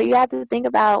 So yeah, you have to think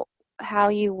about how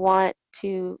you want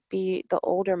to be the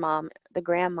older mom, the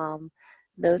grandmom,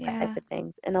 those type yeah. of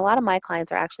things. And a lot of my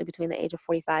clients are actually between the age of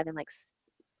 45 and like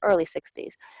early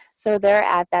 60s. So they're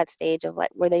at that stage of like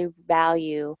where they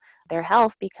value their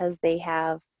health because they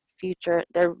have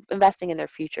they're investing in their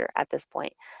future at this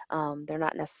point. They're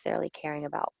not necessarily caring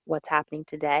about what's happening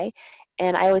today.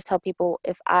 And I always tell people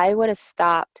if I would have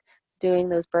stopped doing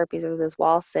those burpees or those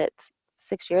wall sits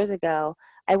 6 years ago,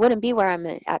 I wouldn't be where I'm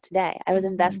at today. I was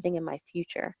Mm-hmm. investing in my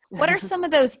future. What are some of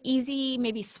those easy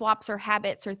maybe swaps or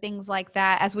habits or things like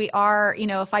that as we are,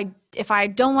 if I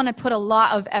don't want to put a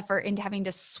lot of effort into having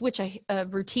to switch a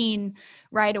routine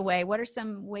right away, what are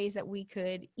some ways that we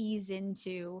could ease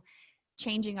into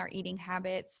changing our eating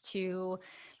habits to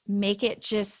make it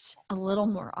just a little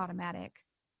more automatic?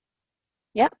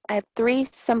 Yep, I have three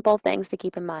simple things to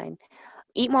keep in mind.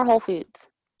 Eat more whole foods.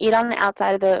 Eat on the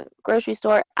outside of the grocery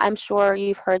store. I'm sure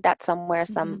you've heard that somewhere.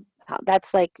 Mm-hmm.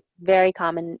 That's like very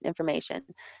common information.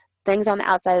 Things on the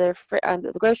outside of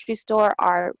the grocery store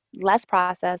are less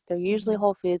processed. They're usually Mm-hmm.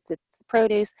 whole foods. It's the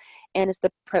produce and it's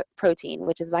the protein,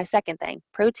 which is my second thing.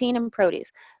 Protein and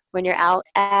produce. When you're out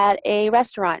at a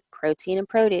restaurant, protein and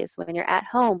produce. When you're at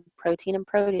home, protein and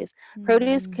produce.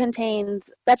 Produce Mm-hmm. contains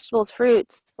vegetables,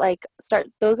 fruits, like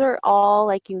those are all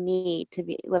like you need to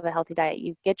live a healthy diet.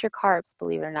 You get your carbs,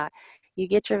 believe it or not. You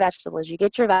get your vegetables, you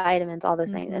get your vitamins, all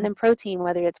those things. And Mm-hmm. then protein,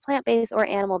 whether it's plant-based or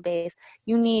animal-based,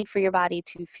 you need for your body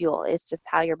to fuel. It's just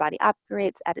how your body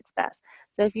operates at its best.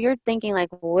 So if you're thinking like,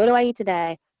 well, what do I eat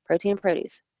today? Protein and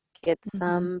produce. Get Mm-hmm.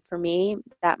 some, for me,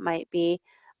 that might be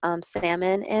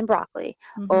salmon and broccoli.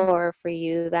 Mm-hmm. Or for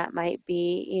you, that might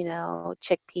be,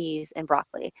 chickpeas and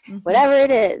broccoli. Mm-hmm. Whatever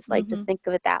it is, like Mm-hmm. just think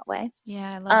of it that way.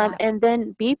 Yeah, I love that. And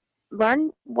then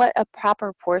learn what a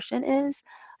proper portion is.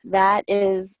 That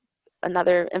is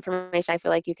another information I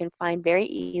feel like you can find very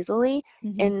easily.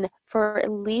 Mm-hmm. And for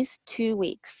at least 2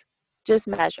 weeks, just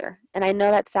measure. And I know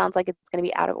that sounds like it's going to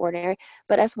be out of ordinary,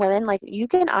 but as women, like you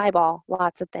can eyeball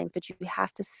lots of things, but you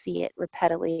have to see it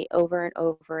repeatedly over and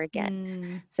over again.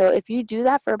 Mm. So if you do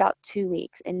that for about 2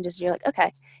 weeks and just you're like,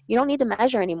 okay, you don't need to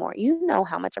measure anymore. You know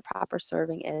how much a proper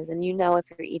serving is, and you know if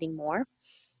you're eating more.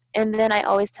 And then I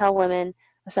always tell women,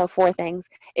 So four things.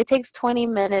 It takes 20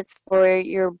 minutes for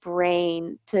your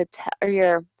brain or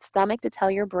your stomach to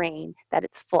tell your brain that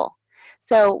it's full.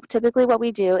 So typically what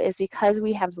we do is, because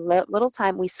we have little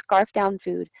time, we scarf down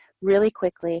food really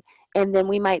quickly, and then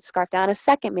we might scarf down a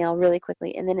second meal really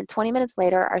quickly, and then 20 minutes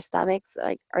later our stomachs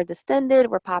are distended,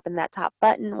 we're popping that top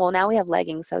button. Well, now we have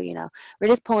leggings, so we're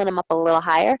just pulling them up a little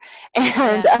higher,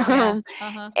 and Yeah, yeah.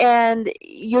 Uh-huh. and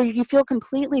you feel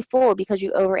completely full because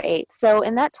you overate. So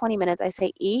in that 20 minutes, I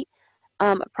say eat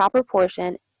a proper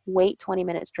portion, wait 20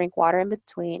 minutes, drink water in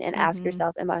between, and ask Mhm.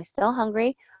 yourself, am I still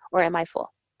hungry or am I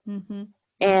full? Mhm.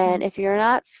 And Mhm. if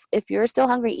you're still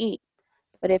hungry, eat.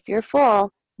 But if you're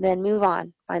full, then move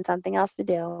on. Find something else to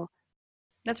do.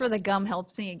 That's where the gum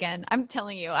helps me again. I'm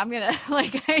telling you, I'm gonna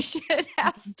like I should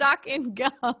have stock in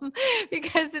gum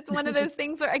because it's one of those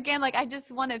things where again, like I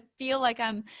just want to feel like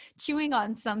I'm chewing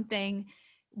on something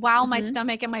while my Hmm.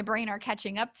 stomach and my brain are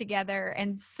catching up together.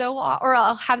 And so, or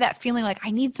I'll have that feeling like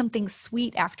I need something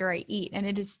sweet after I eat, and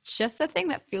it is just the thing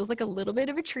that feels like a little bit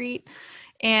of a treat,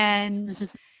 and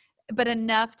but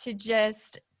enough to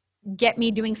just get me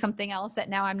doing something else that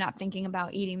now I'm not thinking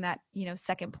about eating that,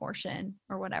 second portion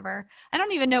or whatever. I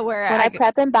don't even know where When I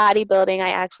prep in bodybuilding,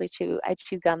 I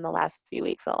chew gum the last few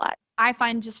weeks a lot. I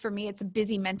find just for me, it's a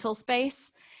busy mental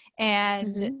space.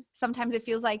 And Hmm. sometimes it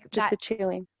feels like Just that. the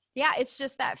chewing. Yeah, it's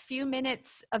just that few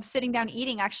minutes of sitting down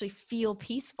eating actually feel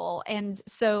peaceful. And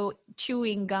so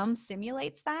chewing gum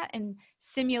simulates that and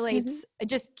Hmm. simulates, it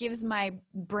just gives my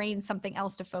brain something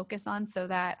else to focus on so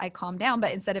that I calm down.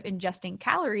 But instead of ingesting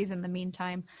calories in the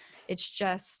meantime, it's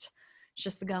just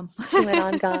the gum. Chewing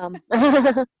on gum.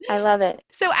 I love it.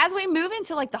 So as we move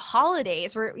into like the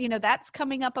holidays, where that's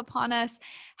coming up upon us,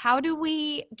 how do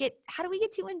we get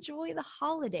to enjoy the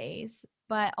holidays,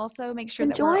 but also make sure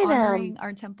that we're Enjoy them. honoring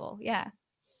our temple? Yeah.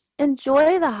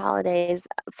 Enjoy the holidays.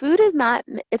 Food is not,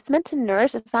 it's meant to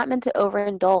nourish, it's not meant to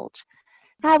overindulge.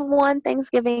 Have one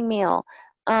Thanksgiving meal.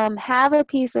 Have a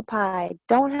piece of pie.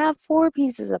 Don't have four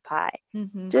pieces of pie.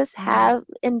 Mm-hmm. Just Mm-hmm.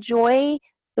 enjoy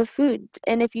the food.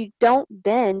 And if you don't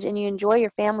binge and you enjoy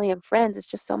your family and friends, it's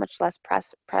just so much less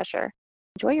pressure.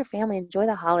 Enjoy your family, enjoy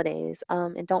the holidays,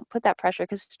 and don't put that pressure,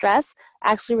 because stress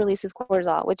actually releases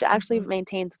cortisol, which actually Mm-hmm.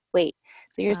 maintains weight.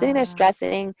 So you're sitting there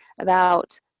stressing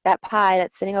about that pie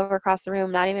that's sitting over across the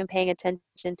room, not even paying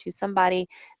attention to somebody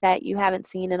that you haven't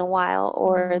seen in a while,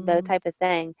 or the Mm, type of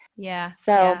thing. yeah.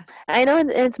 So Yeah. I know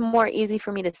it's more easy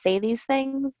for me to say these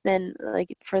things than like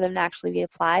for them to actually be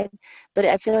applied. But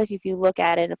I feel like if you look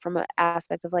at it from an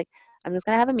aspect of like, I'm just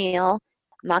gonna have a meal.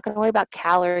 I'm not gonna worry about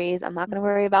calories. I'm not gonna Mm-hmm.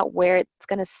 worry about where it's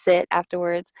gonna sit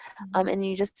afterwards. Mm-hmm. And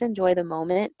you just enjoy the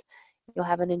moment. You'll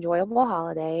have an enjoyable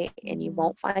holiday, and you Mm-hmm.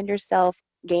 won't find yourself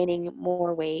gaining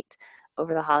more weight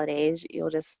over the holidays. You'll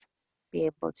just be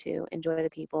able to enjoy the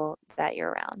people that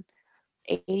you're around.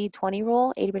 80-20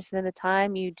 rule. 80% of the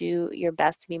time you do your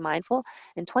best to be mindful,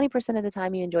 and 20% of the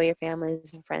time you enjoy your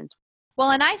families and friends.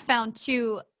 Well, and I found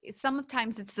too,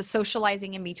 sometimes it's the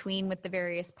socializing in between with the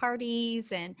various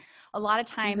parties. And a lot of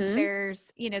times Hmm. there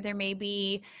may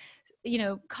be,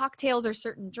 cocktails or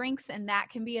certain drinks, and that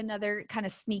can be another kind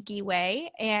of sneaky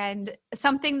way. And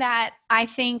something that I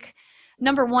think,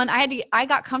 number one, I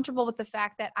got comfortable with the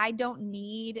fact that I don't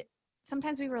need,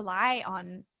 sometimes we rely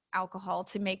on alcohol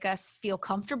to make us feel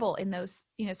comfortable in those,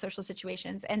 social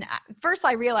situations. And first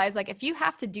I realized, like, if you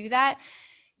have to do that,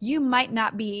 this might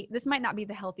not be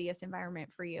the healthiest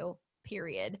environment for you,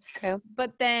 period. True.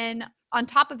 But then on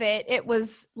top of it, it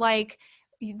was like,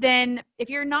 then if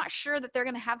you're not sure that they're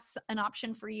going to have an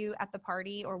option for you at the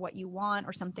party or what you want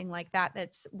or something like that,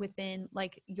 that's within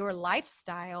like your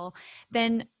lifestyle,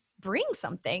 then bring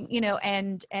something,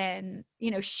 and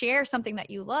share something that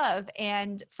you love.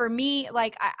 And for me,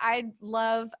 like I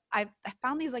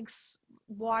found these like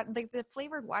like the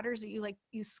flavored waters that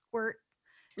you squirt.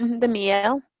 The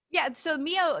meal. Yeah, so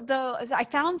Mio, though, I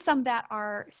found some that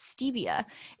are stevia.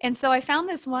 And so I found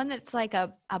this one that's like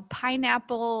a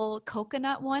pineapple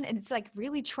coconut one, and it's like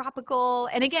really tropical.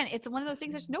 And again, it's one of those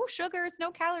things, there's no sugar, it's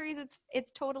no calories,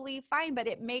 it's totally fine, but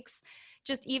it makes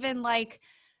just even like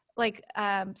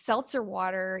seltzer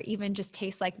water even just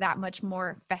tastes like that much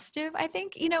more festive, I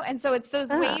think, and so it's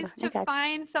those ways Ah, I to got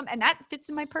find some, and that fits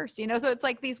in my purse, so it's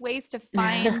like these ways to you.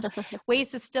 find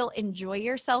ways to still enjoy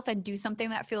yourself and do something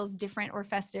that feels different or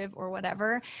festive or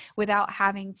whatever without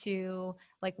having to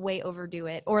like way overdo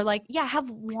it, or like, yeah, have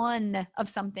one of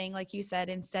something like you said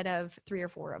instead of three or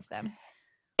four of them.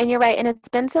 And you're right. And it's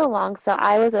been so long. So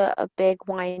I was a big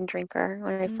wine drinker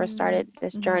when I first started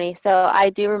this Mm-hmm. journey. So I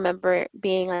do remember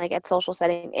being like at social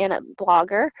setting and a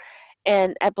blogger.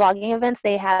 And at blogging events,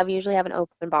 they usually have an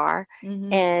open bar,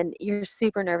 Mm-hmm. and you're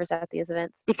super nervous at these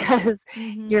events because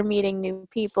Mm-hmm. you're meeting new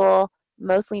people,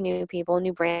 mostly new people,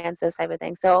 new brands, those type of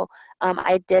things. So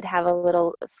I did have a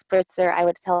little spritzer. I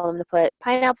would tell them to put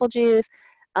pineapple juice,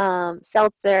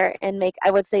 seltzer, and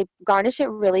I would say garnish it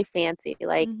really fancy,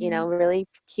 like, Mm-hmm. really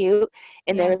cute.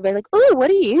 And they Yeah. would be like, "Ooh, what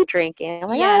are you drinking?" I'm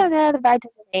like, "I Yeah. don't know. The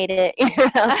bartender made it,"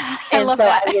 I And love so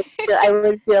that. I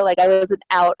would feel like I wasn't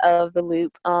out of the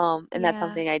loop. And that's Yeah.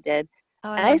 something I did.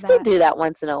 Oh, I And I love still that. do that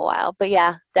once in a while. But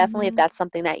yeah, definitely if Mm-hmm. that's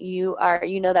something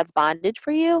that that's bondage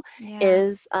for you, Yeah.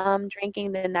 is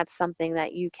drinking, then that's something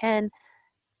that you can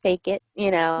fake it,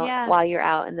 Yeah. while you're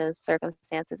out in those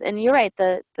circumstances. And you're right,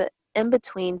 the in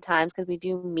between times, because we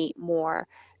do meet more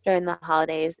during the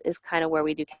holidays, is kind of where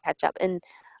we do catch up. And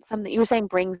something you were saying,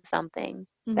 bring something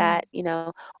Mm-hmm. that,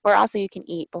 or also you can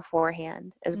eat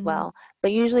beforehand as Mm-hmm. well.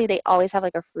 But usually they always have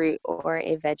like a fruit or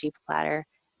a veggie platter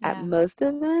at Yeah. most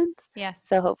events. Yes.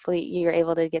 So hopefully you're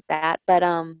able to get that. But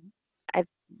I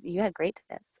you had great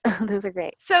tips. Those are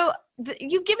great. So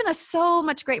you've given us so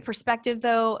much great perspective,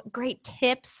 though, great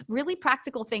tips, really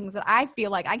practical things that I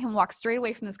feel like I can walk straight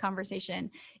away from this conversation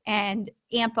and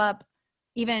amp up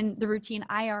even the routine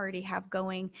I already have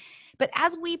going. But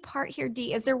as we part here,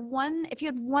 Dee, if you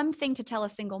had one thing to tell a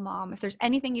single mom, if there's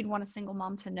anything you'd want a single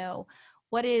mom to know,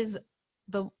 what is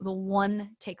the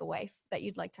one takeaway that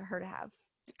you'd like her to have?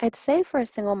 I'd say for a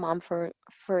single mom, for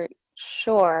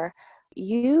sure,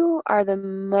 you are the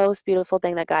most beautiful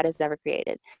thing that God has ever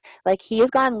created. Like, He has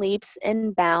gone leaps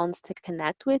and bounds to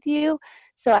connect with you.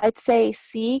 So I'd say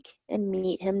seek and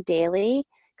meet Him daily,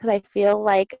 because I feel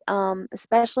like,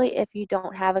 especially if you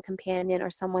don't have a companion or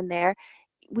someone there,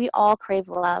 we all crave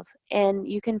love, and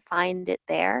you can find it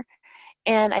there.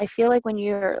 And I feel like when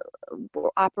you're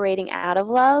operating out of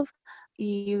love,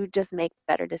 you just make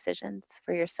better decisions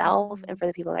for yourself and Mm-hmm. for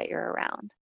the people that you're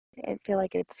around. I feel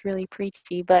like it's really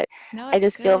preachy, but No, I it's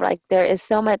just feel good. like there is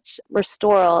so much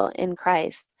restoral in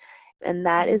Christ. And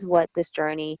that is Mm-hmm. what this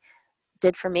journey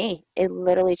did for me. It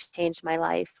literally changed my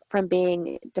life from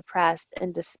being depressed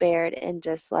and despaired and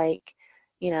just like,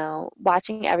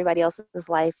 watching everybody else's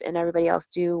life and everybody else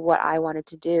do what I wanted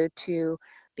to do, to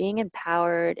being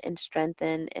empowered and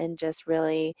strengthened and just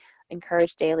really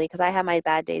encouraged daily. Because I have my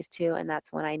bad days too, and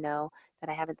that's when I know that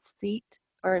I haven't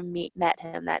met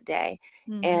Him that day.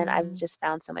 And I've Mm-hmm. just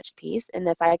found so much peace. And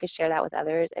if I could share that with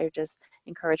others, or just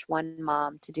encourage one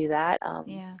mom to do that,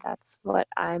 Yeah. that's what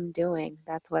I'm doing.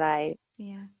 That's what I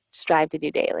Yeah. strive to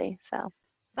do daily. So,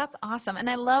 That's awesome. And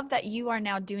I love that you are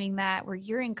now doing that where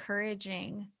you're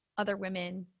encouraging other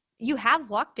women. You have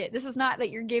walked it. This is not that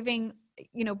you're giving,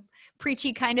 you know,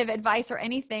 preachy kind of advice or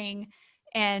anything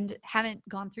and haven't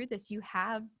gone through this. You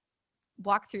have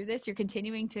walked through this. You're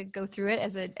continuing to go through it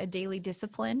as a daily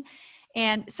discipline.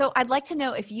 And so I'd like to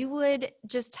know if you would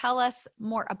just tell us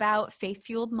more about Faith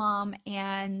Fueled Mom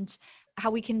and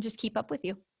how we can just keep up with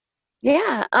you.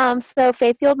 yeah. So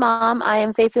Faith Fueled Mom, I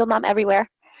am Faith Fueled Mom everywhere.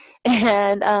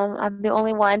 And I'm the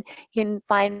only one. You can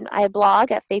find, I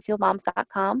blog at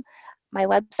faithfueledmoms.com. My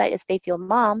website is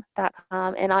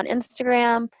faithfueledmom.com. And on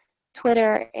Instagram,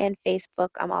 Twitter, and Facebook,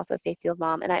 I'm also Faith Fueled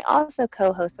Mom. And I also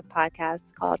co-host a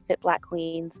podcast called Fit Black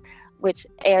Queens, which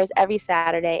airs every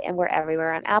Saturday, and we're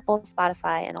everywhere on Apple,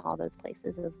 Spotify, and all those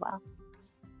places as well.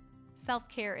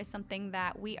 Self-care is something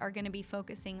that we are going to be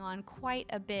focusing on quite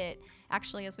a bit,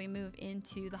 actually, as we move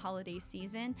into the holiday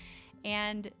season,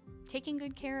 and taking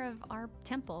good care of our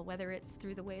temple, whether it's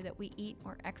through the way that we eat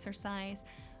or exercise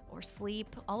or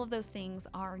sleep. All of those things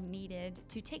are needed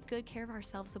to take good care of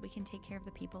ourselves so we can take care of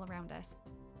the people around us.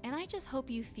 And I just hope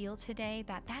you feel today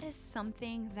that that is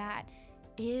something that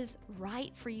is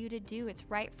right for you to do. It's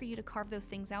right for you to carve those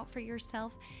things out for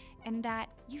yourself, and that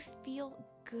you feel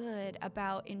good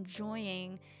about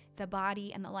enjoying the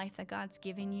body and the life that God's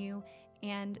given you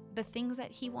and the things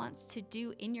that He wants to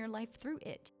do in your life through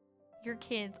it. Your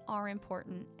kids are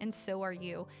important, and so are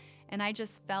you. And I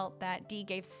just felt that Dee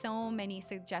gave so many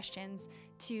suggestions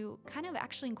to kind of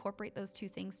actually incorporate those two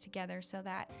things together so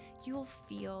that you'll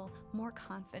feel more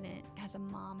confident as a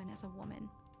mom and as a woman.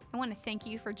 I want to thank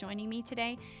you for joining me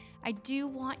today. I do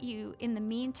want you, in the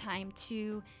meantime,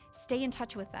 to stay in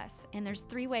touch with us. And there's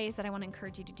 3 ways that I want to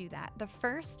encourage you to do that. The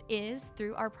first is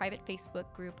through our private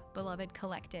Facebook group, Beloved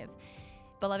Collective.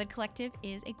 Beloved Collective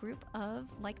is a group of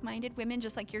like-minded women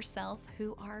just like yourself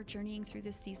who are journeying through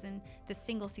this season, this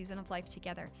single season of life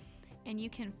together. And you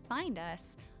can find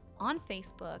us on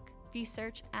Facebook. If you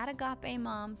search at Agape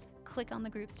Moms, click on the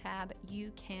groups tab,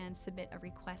 you can submit a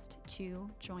request to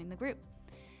join the group.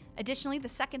 Additionally, the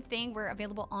second thing, we're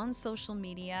available on social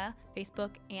media,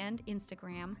 Facebook and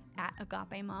Instagram at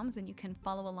Agape Moms, and you can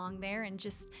follow along there and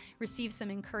just receive some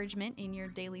encouragement in your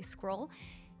daily scroll.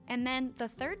 And then the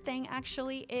third thing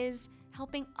actually is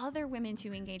helping other women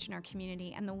to engage in our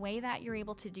community. And the way that you're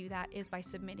able to do that is by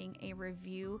submitting a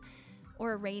review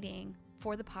or a rating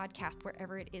for the podcast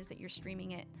wherever it is that you're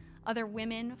streaming it. Other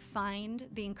women find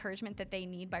the encouragement that they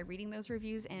need by reading those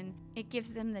reviews, and it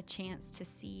gives them the chance to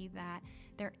see that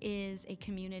there is a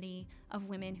community of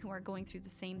women who are going through the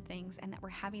same things, and that we're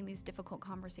having these difficult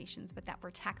conversations, but that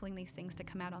we're tackling these things to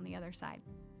come out on the other side.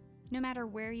 No matter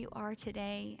where you are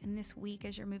today and this week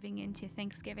as you're moving into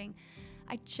Thanksgiving,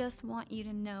 I just want you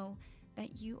to know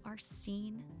that you are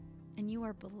seen and you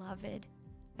are beloved,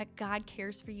 that God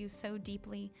cares for you so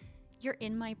deeply. You're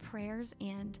in my prayers,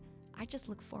 and I just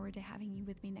look forward to having you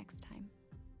with me next time.